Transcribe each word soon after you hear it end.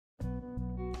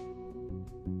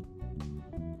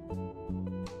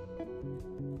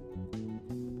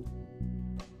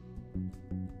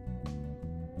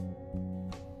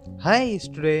Hi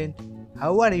student,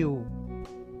 how are you?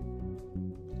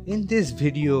 In this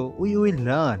video, we will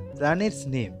learn planets'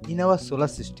 name in our solar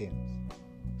system.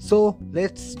 So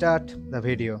let's start the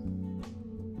video.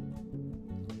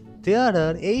 There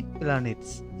are 8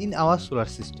 planets in our solar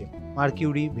system: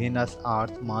 Mercury, Venus,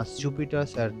 Earth, Mars, Jupiter,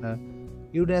 Saturn,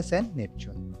 Uranus and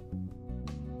Neptune.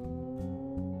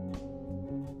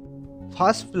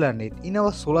 First planet in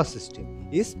our solar system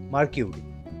is Mercury.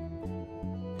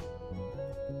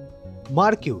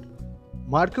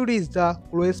 Mercury is the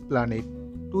closest planet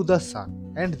to the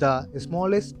Sun and the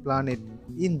smallest planet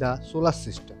in the solar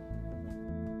system.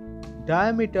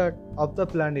 Diameter of the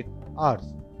planet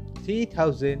Earth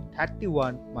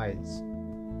 3031 miles.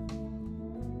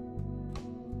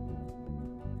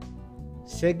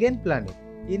 Second planet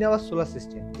in our solar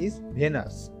system is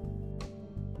Venus.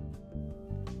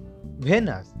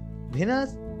 Venus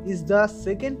is the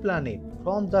second planet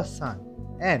from the Sun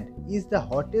and is the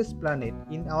hottest planet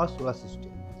in our solar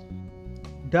system.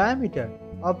 Diameter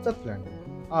of the planet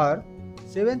are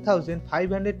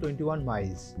 7521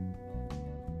 miles.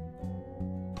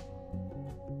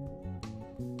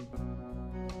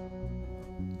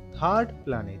 Third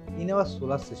planet in our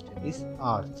solar system is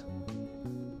Earth.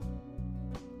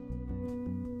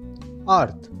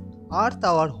 Earth,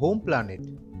 our home planet,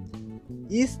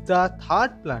 is the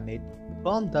third planet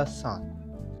from the Sun.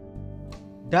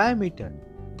 Diameter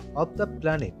of the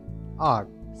planet are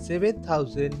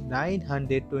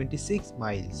 7926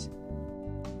 miles.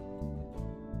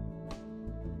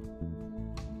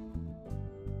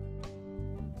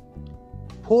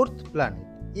 Fourth planet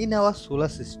in our solar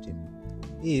system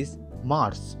is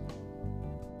Mars.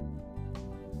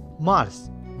 Mars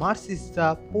is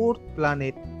the fourth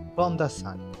planet from the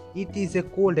Sun. It is a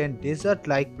cold and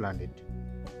desert-like planet.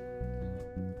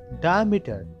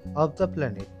 Diameter of the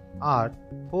planet are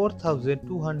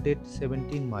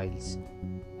 4217 miles.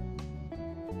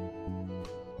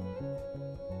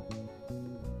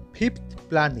 Fifth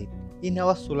planet in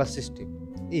our solar system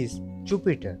is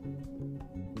Jupiter.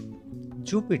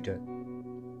 Jupiter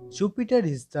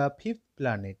is the fifth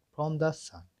planet from the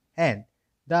Sun and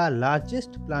the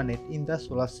largest planet in the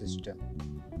solar system.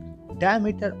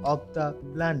 Diameter of the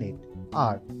planet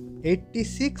are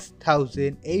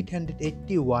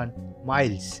 86,881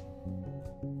 miles.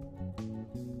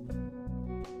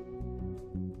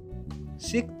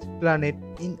 Sixth planet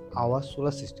in our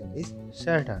solar system is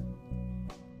Saturn.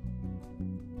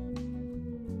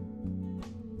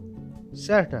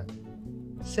 Saturn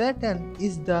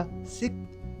is the sixth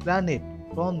planet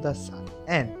from the Sun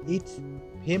and it's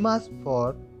famous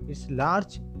for its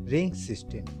large ring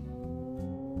system.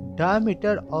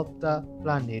 Diameter of the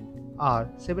planet are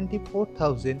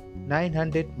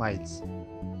 74,900 miles.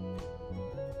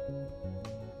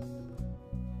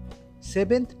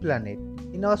 Seventh planet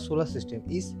in our solar system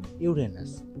is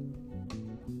Uranus.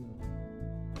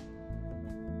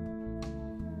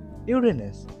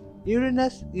 Uranus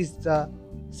is the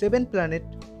seventh planet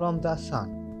from the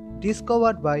Sun,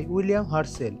 discovered by William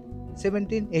Herschel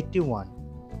 1781.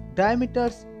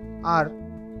 Diameters are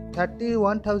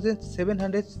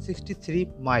 31,763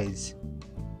 miles.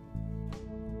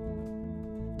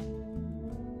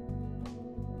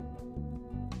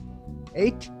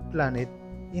 Eighth planet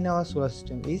in our solar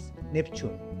system is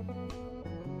Neptune.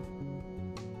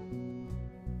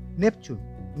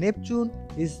 Neptune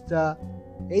is the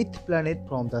eighth planet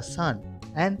from the Sun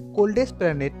and coldest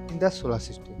planet in the solar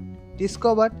system.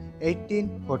 Discovered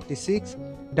 1846.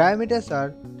 Diameters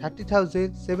are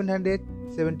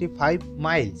 30,775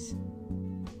 miles.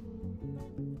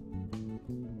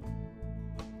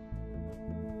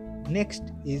 Next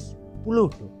is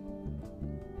Pluto.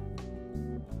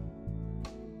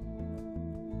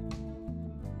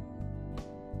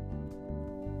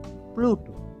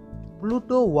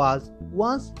 Pluto was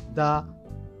once the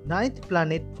ninth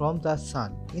planet from the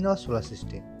Sun in our solar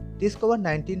system, discovered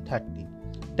 1930.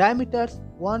 Diameters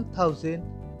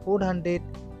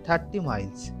 1,430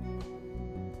 miles.